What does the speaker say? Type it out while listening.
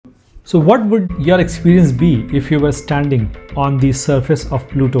So what would your experience be if you were standing on the surface of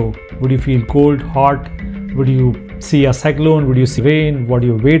Pluto? Would you feel cold, hot? Would you see a cyclone? Would you see rain? What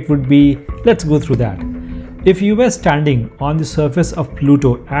your weight would be? Let's go through that. If you were standing on the surface of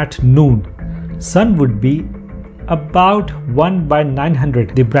Pluto at noon, sun would be about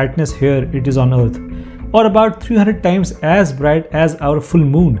 1/900 the brightness here it is on Earth, or about 300 times as bright as our full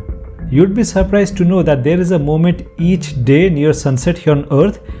moon. You'd be surprised to know that there is a moment each day near sunset here on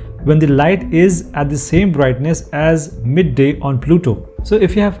Earth when the light is at the same brightness as midday on Pluto. So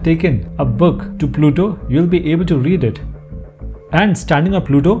if you have taken a book to Pluto, you'll be able to read it. And standing on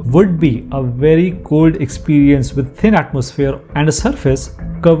Pluto would be a very cold experience with thin atmosphere and a surface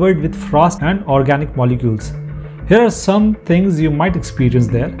covered with frost and organic molecules. Here are some things you might experience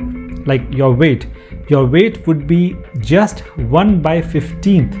there, like your weight. Your weight would be just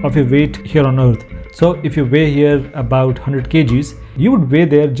 1/15th of your weight here on Earth. So if you weigh here about 100 kgs, you would weigh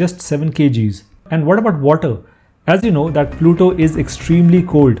there just 7 kgs. And what about water? As you know that Pluto is extremely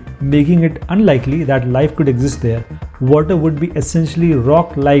cold, making it unlikely that life could exist there. Water would be essentially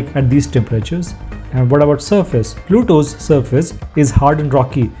rock-like at these temperatures. And what about surface? Pluto's surface is hard and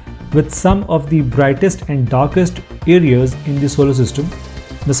rocky, with some of the brightest and darkest areas in the solar system.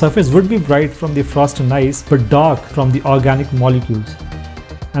 The surface would be bright from the frost and ice, but dark from the organic molecules.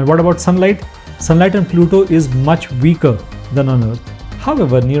 And what about sunlight? Sunlight on Pluto is much weaker than on Earth.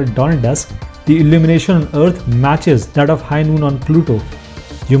 However, near dawn and dusk, the illumination on Earth matches that of high noon on Pluto.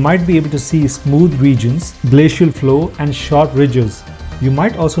 You might be able to see smooth regions, glacial flow, and sharp ridges. You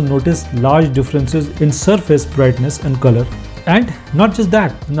might also notice large differences in surface brightness and color. And not just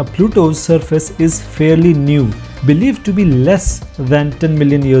that, now Pluto's surface is fairly new, believed to be less than 10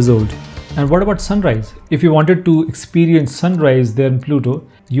 million years old. And what about sunrise? If you wanted to experience sunrise there in Pluto,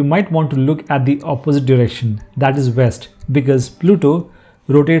 you might want to look at the opposite direction, that is west, because Pluto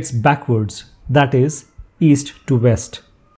rotates backwards, that is east to west.